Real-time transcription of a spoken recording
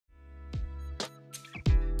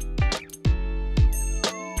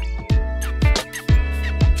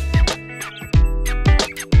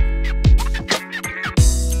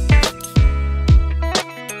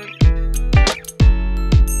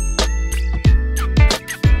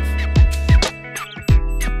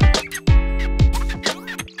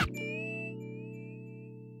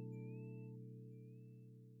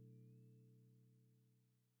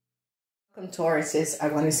Tauruses, I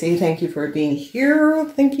want to say thank you for being here.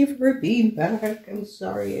 Thank you for being back. I'm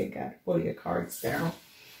sorry I got to pull your cards down.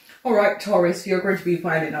 All right, Taurus, you're going to be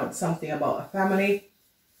finding out something about a family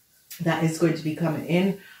that is going to be coming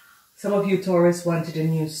in. Some of you, Taurus, wanted a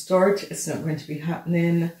new start. It's not going to be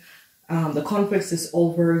happening. The conflict is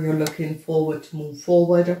over. You're looking forward to move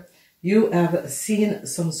forward. You have seen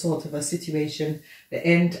some sort of a situation. The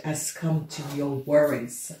end has come to your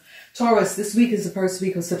worries. Taurus, this week is the first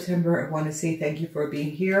week of September. I want to say thank you for being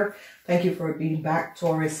here. Thank you for being back,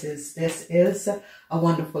 Tauruses. This is a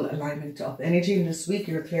wonderful alignment of energy. And this week,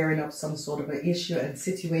 you're clearing up some sort of an issue and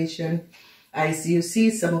situation. As you see,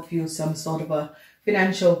 some of you, some sort of a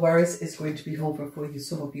financial worries is going to be over for you.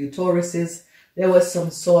 Some of you, Tauruses, there was some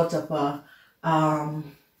sort of a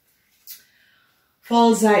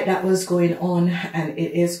false light that was going on, and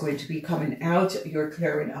it is going to be coming out. You're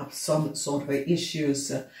clearing up some sort of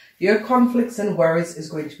issues. Your conflicts and worries is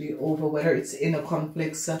going to be over, whether it's inner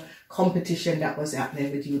conflicts, competition that was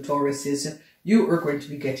happening with you, Tauruses. You are going to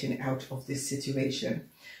be getting out of this situation.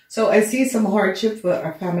 So I see some hardship for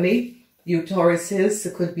our family. You,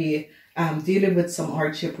 Tauruses, could be dealing with some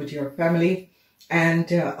hardship with your family. And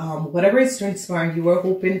whatever is transpiring, you are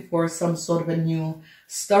hoping for some sort of a new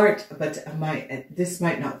start, but this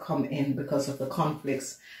might not come in because of the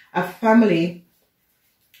conflicts. A family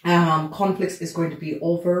conflicts is going to be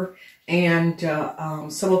over, and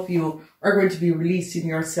some of you are going to be releasing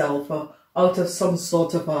yourself out of some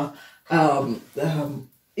sort of a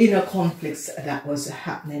inner conflicts that was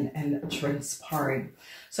happening and transpiring.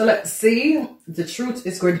 So let's see, the truth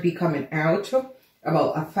is going to be coming out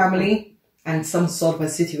about a family and some sort of a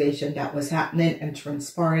situation that was happening and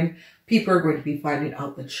transpiring. People are going to be finding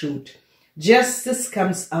out the truth. Justice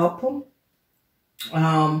comes up for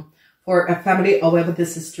a family. However,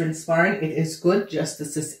 this is transpiring. It is good.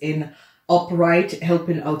 Justice is in upright,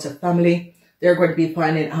 helping out a family. They're going to be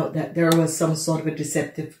finding out that there was some sort of a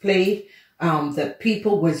deceptive play, that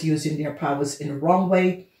people was using their powers in the wrong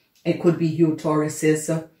way. It could be you,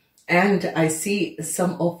 Tauruses. And I see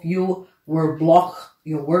some of you were blocked.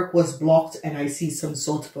 Your work was blocked, and I see some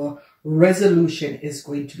sort of a resolution is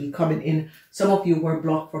going to be coming in. Some of you were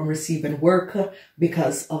blocked from receiving work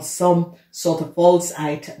because of some sort of false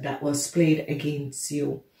light that was played against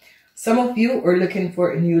you. Some of you are looking for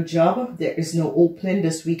a new job. There is no opening.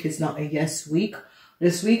 This week is not a yes week.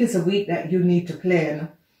 This week is a week that you need to plan.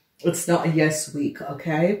 It's not a yes week,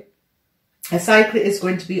 okay? A cycle is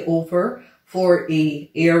going to be over for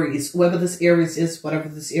a Aries. Whoever this Aries is, whatever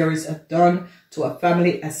this Aries have done to a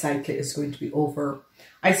family, a cycle is going to be over.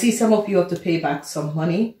 I see some of you have to pay back some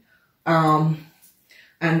money and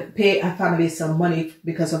pay a family some money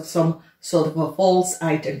because of some sort of a false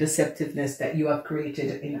light and deceptiveness that you have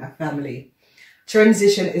created in a family.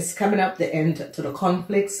 Transition is coming up, the end to the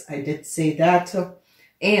conflicts. I did say that.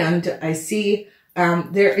 And I see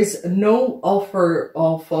there is no offer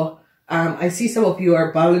of I see some of you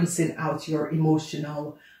are balancing out your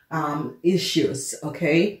emotional issues,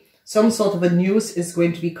 okay? Some sort of a news is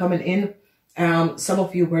going to be coming in. Some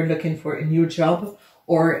of you were looking for a new job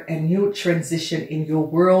or a new transition in your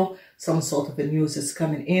world. Some sort of a news is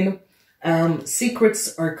coming in.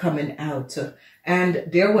 Secrets are coming out. And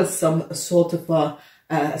there was some sort of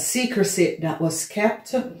a secrecy that was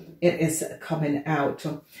kept. It is coming out.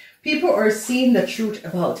 People are seeing the truth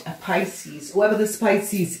about a Pisces. Whoever this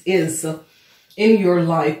Pisces is in your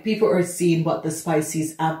life, people are seeing what the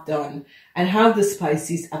Pisces have done and how the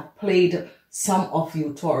Pisces have played some of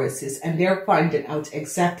you, Tauruses, and they're finding out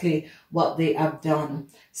exactly what they have done.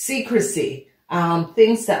 Secrecy,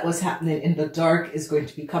 things that was happening in the dark is going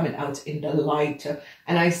to be coming out in the light.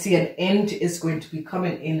 And I see an end is going to be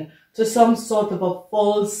coming in to some sort of a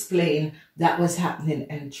false plane that was happening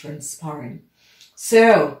and transpiring.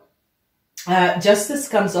 So, justice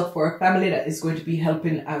comes up for a family that is going to be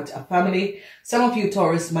helping out a family. Some of you,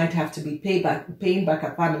 Taurus, might have to be paying back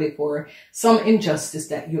a family for some injustice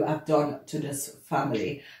that you have done to this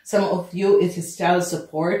family. Some of you, it is child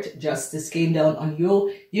support. Justice came down on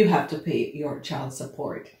you. You have to pay your child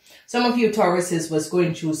support. Some of you, Tauruses, was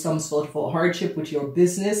going through some sort of a hardship with your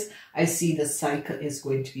business. I see the cycle is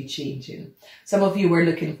going to be changing. Some of you were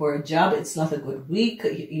looking for a job. It's not a good week.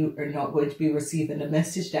 You are not going to be receiving the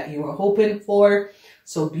message that you were hoping for.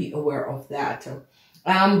 So be aware of that.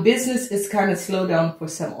 Business is kind of slow down for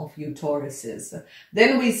some of you Tauruses.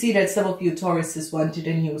 Then we see that some of you Tauruses wanted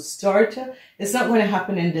a new start. It's not going to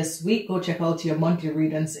happen in this week. Go check out your monthly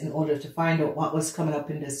readings in order to find out what was coming up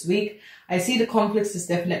in this week. I see the conflicts is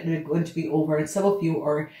definitely going to be over, and some of you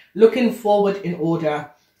are looking forward in order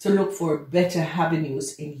to look for better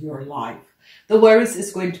avenues in your life. The worries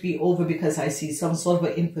is going to be over because I see some sort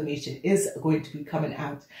of information is going to be coming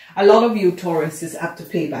out. A lot of you Tauruses have to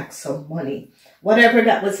pay back some money. Whatever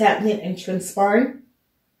that was happening and transpiring,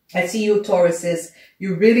 I see you Tauruses,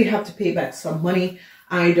 you really have to pay back some money.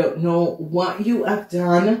 I don't know what you have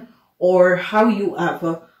done or how you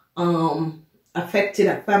have affected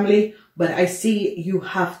a family, but I see you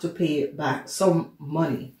have to pay back some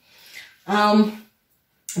money.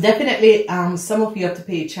 Definitely, some of you have to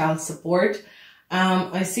pay child support.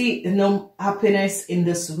 I see no happiness in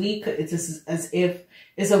this week. It is as if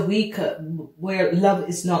it's a week where love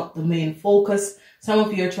is not the main focus. Some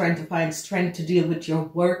of you are trying to find strength to deal with your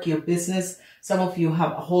work, your business. Some of you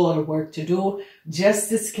have a whole lot of work to do.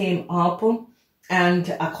 Justice came up, and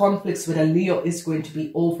a conflict with a Leo is going to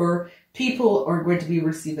be over. People are going to be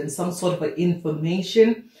receiving some sort of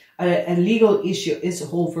information. A legal issue is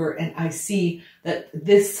over, and I see that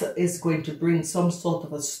this is going to bring some sort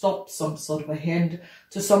of a stop, some sort of a end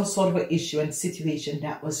to some sort of an issue and situation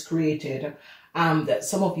that was created that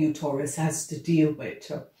some of you Taurus has to deal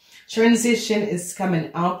with. Transition is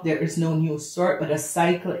coming up. There is no new start, but a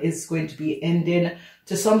cycle is going to be ending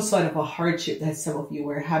to some sort of a hardship that some of you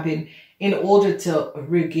were having in order to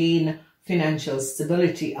regain financial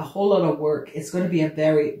stability. A whole lot of work. It's going to be a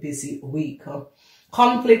very busy week.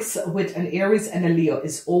 Conflicts with an Aries and a Leo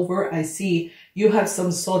is over. I see you have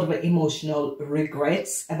some sort of emotional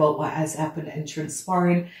regrets about what has happened and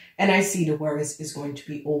transpiring, and I see the worries is going to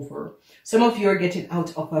be over. Some of you are getting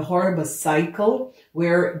out of a horrible cycle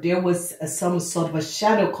where there was some sort of a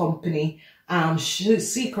shadow company,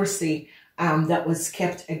 secrecy that was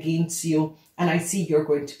kept against you, and I see you're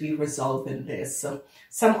going to be resolving this. So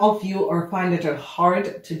some of you are finding it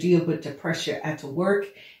hard to deal with the pressure at work.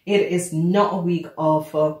 It is not a week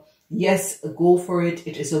of yes, go for it.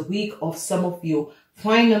 It is a week of some of you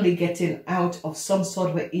finally getting out of some sort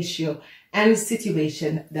of an issue and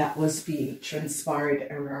situation that was being transpired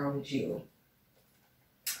around you.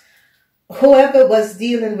 Whoever was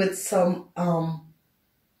dealing with some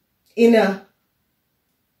inner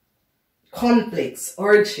conflicts,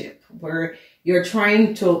 hardship, where you're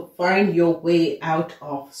trying to find your way out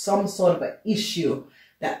of some sort of an issue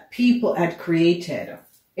that people had created,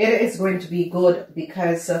 it is going to be good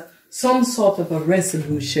because some sort of a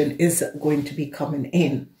resolution is going to be coming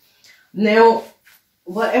in. Now,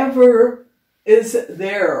 whatever is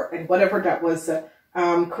there and whatever that was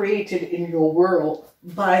created in your world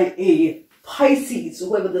by a Pisces,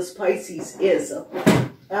 whoever this Pisces is,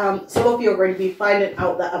 some of you are going to be finding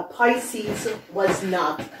out that a Pisces was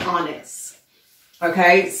not honest.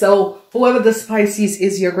 Okay, so whoever this Pisces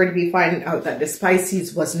is, you're going to be finding out that this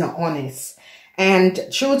Pisces was not honest. And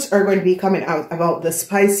truths are going to be coming out about the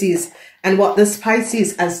Pisces and what the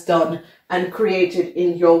Pisces has done and created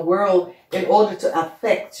in your world in order to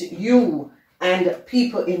affect you and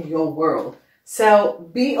people in your world. So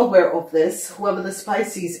be aware of this. Whoever the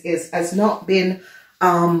Pisces is has not been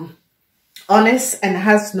honest and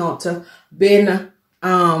has not been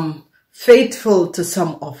faithful to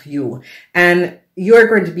some of you. And you're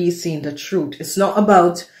going to be seeing the truth. It's not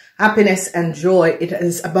about happiness and joy. It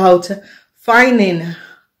is about finding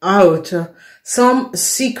out some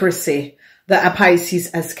secrecy that a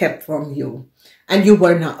Pisces has kept from you and you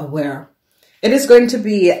were not aware. It is going to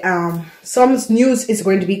be, some news is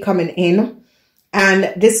going to be coming in,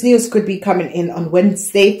 and this news could be coming in on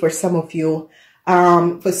Wednesday for some of you.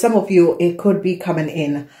 For some of you, it could be coming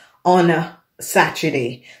in on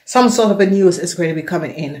Saturday. Some sort of a news is going to be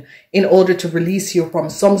coming in order to release you from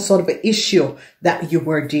some sort of an issue that you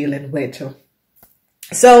were dealing with.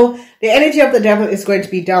 So the energy of the devil is going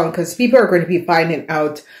to be down because people are going to be finding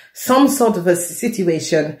out some sort of a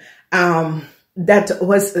situation that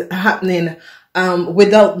was happening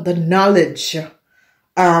without the knowledge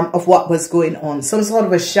of what was going on. Some sort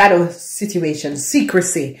of a shadow situation,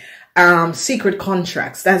 secrecy, secret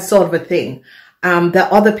contracts, that sort of a thing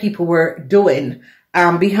that other people were doing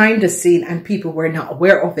behind the scene and people were not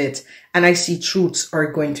aware of it. And I see truths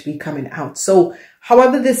are going to be coming out. So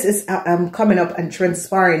however this is coming up and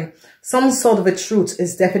transpiring, some sort of a truth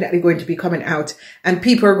is definitely going to be coming out, and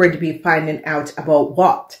people are going to be finding out about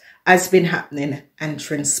what has been happening and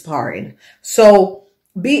transpiring. So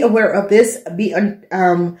be aware of this. Be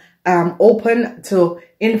open to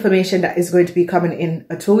information that is going to be coming in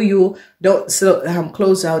to you. Don't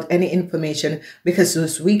close out any information, because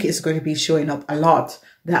this week is going to be showing up a lot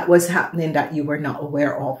that was happening that you were not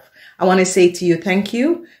aware of. I want to say to you, thank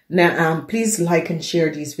you. Now, please like and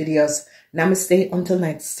share these videos. Namaste until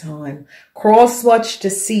next time. Cross watch to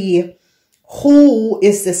see who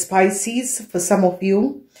is the Pisces for some of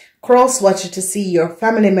you. Cross watch to see your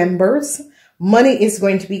family members, Money is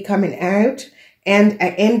going to be coming out, and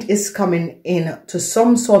an end is coming in to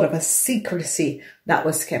some sort of a secrecy that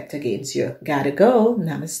was kept against you. Gotta go.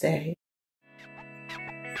 Namaste.